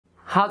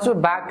How to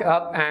back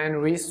up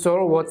and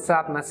restore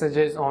WhatsApp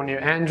messages on your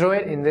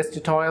Android. In this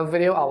tutorial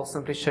video, I will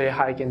simply show you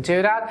how you can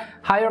do that.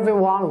 Hi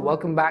everyone,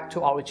 welcome back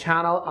to our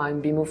channel.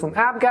 I'm Bimu from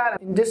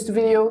AppGuide. In this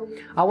video,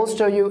 I will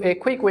show you a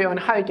quick way on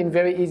how you can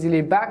very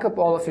easily back up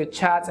all of your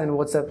chats and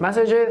WhatsApp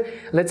messages.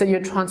 Let's say you're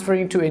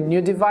transferring to a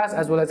new device,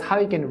 as well as how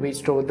you can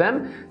restore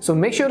them. So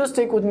make sure to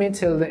stick with me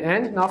till the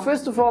end. Now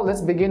first of all, let's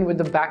begin with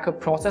the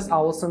backup process. I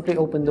will simply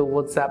open the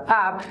WhatsApp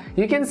app.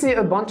 You can see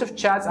a bunch of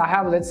chats I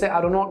have. Let's say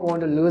I do not want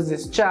to lose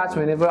these chats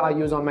whenever I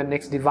use on my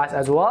next device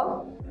as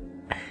well.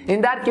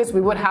 In that case,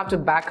 we would have to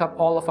back up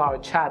all of our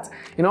chats.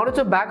 In order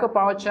to back up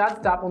our chats,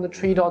 tap on the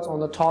three dots on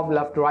the top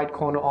left right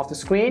corner of the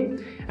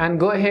screen and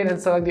go ahead and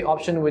select the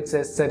option which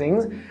says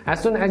settings. As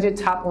soon as you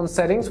tap on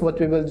settings, what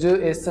we will do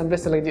is simply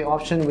select the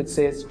option which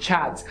says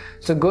chats.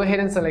 So go ahead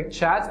and select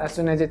chats. As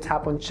soon as you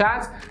tap on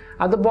chats,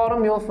 at the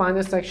bottom you will find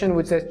the section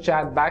which says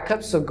chat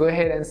backup. So go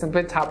ahead and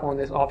simply tap on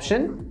this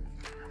option.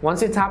 Once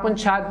you tap on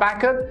chat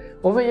backup,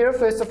 over here,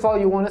 first of all,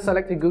 you want to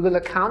select the Google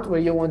account where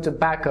you want to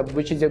backup,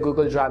 which is your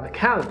Google Drive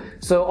account.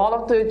 So all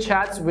of the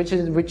chats which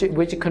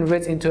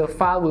converts into a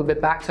file will be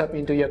backed up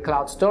into your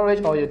cloud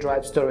storage or your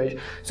drive storage.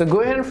 So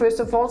go ahead and first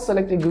of all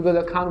select the Google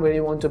account where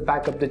you want to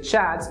back up the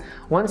chats.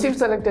 Once you've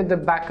selected the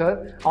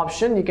backup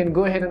option, you can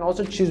go ahead and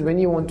also choose when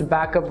you want to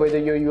back up, whether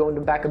you want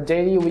to back up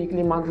daily,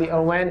 weekly, monthly,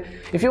 or when.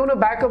 If you want to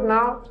back up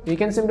now, you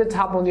can simply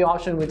tap on the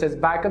option which says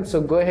backup.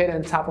 So go ahead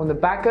and tap on the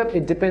backup.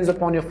 It depends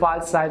upon your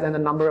file size and the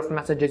number of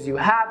messages you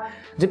have.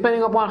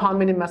 Depending upon how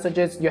many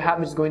messages you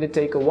have, it's going to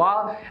take a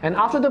while. And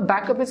after the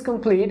backup is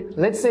complete,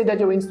 let's say that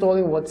you're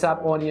installing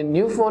WhatsApp on your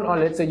new phone, or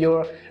let's say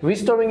you're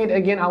restoring it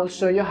again, I will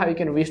show you how you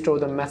can restore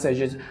the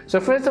messages. So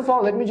first of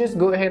all, let me just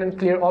go ahead and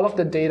clear all of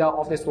the data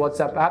of this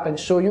WhatsApp app and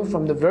show you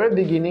from the very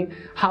beginning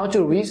how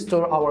to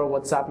restore our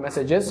WhatsApp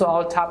messages. So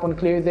I'll tap on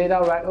clear data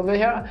right over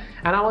here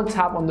and I will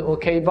tap on the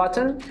OK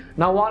button.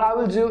 Now what I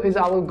will do is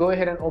I will go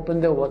ahead and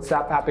open the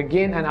WhatsApp app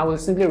again, and I will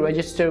simply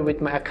register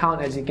with my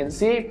account. As you can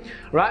see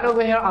right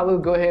over here, I will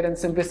go ahead and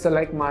simply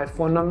select my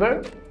phone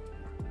number.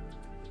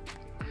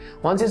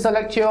 Once you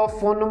select your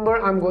phone number,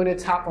 I'm going to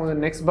tap on the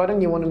next button.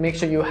 You want to make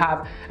sure you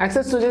have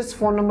access to this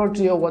phone number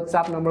to your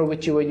WhatsApp number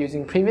which you were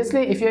using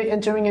previously. If you're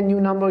entering a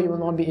new number, you will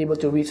not be able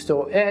to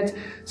restore it.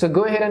 So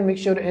go ahead and make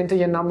sure to enter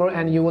your number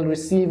and you will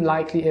receive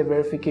likely a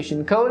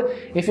verification code.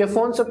 If your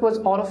phone supports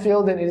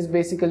autofill, then it is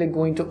basically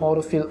going to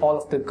autofill all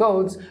of the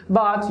codes,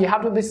 but you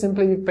have to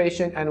be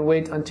patient and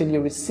wait until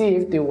you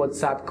receive the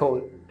WhatsApp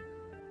code.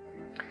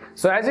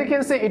 So as you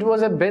can see, it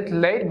was a bit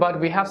late, but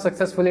we have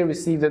successfully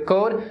received the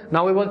code.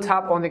 Now we will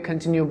tap on the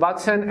continue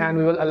button and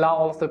we will allow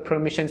all of the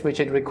permissions which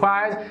it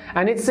requires,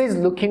 and it says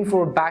looking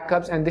for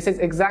backups, and this is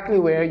exactly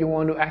where you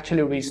want to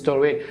actually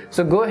restore it.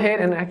 So go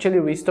ahead and actually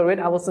restore it.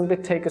 I will simply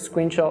take a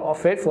screenshot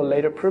of it for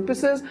later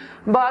purposes,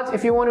 but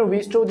if you want to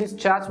restore these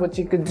chats, what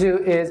you could do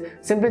is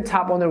simply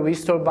tap on the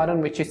restore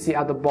button which you see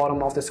at the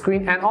bottom of the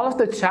screen, and all of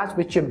the chats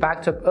which you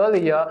backed up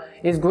earlier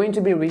is going to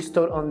be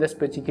restored on this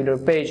particular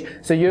page.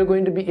 So you're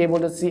going to be able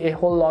to see a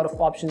whole lot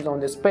of options on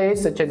this page,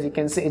 such as you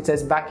can see it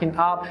says backing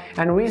up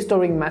and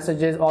restoring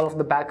messages, all of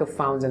the backup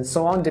files and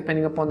so on,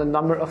 depending upon the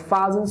number of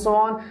files and so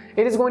on.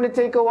 It is going to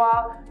take a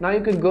while. Now you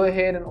could go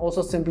ahead and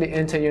also simply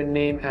enter your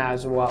name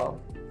as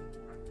well.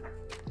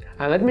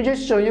 And let me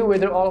just show you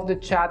whether all of the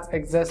chats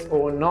exist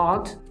or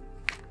not.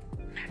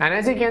 And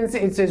as you can see,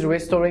 it says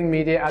restoring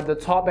media at the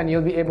top, and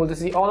you'll be able to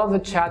see all of the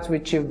chats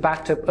which you've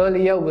backed up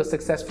earlier will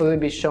successfully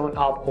be shown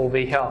up over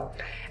here.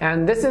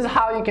 And this is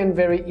how you can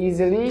very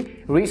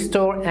easily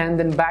restore and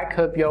then back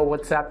up your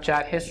WhatsApp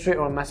chat history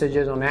or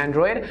messages on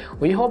Android.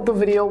 We hope the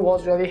video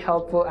was really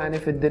helpful, and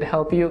if it did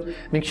help you,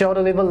 make sure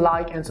to leave a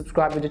like and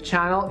subscribe to the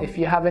channel. If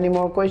you have any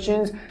more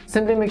questions,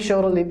 simply make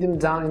sure to leave them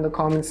down in the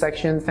comment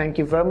section. Thank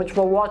you very much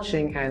for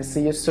watching, and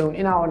see you soon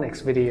in our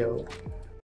next video.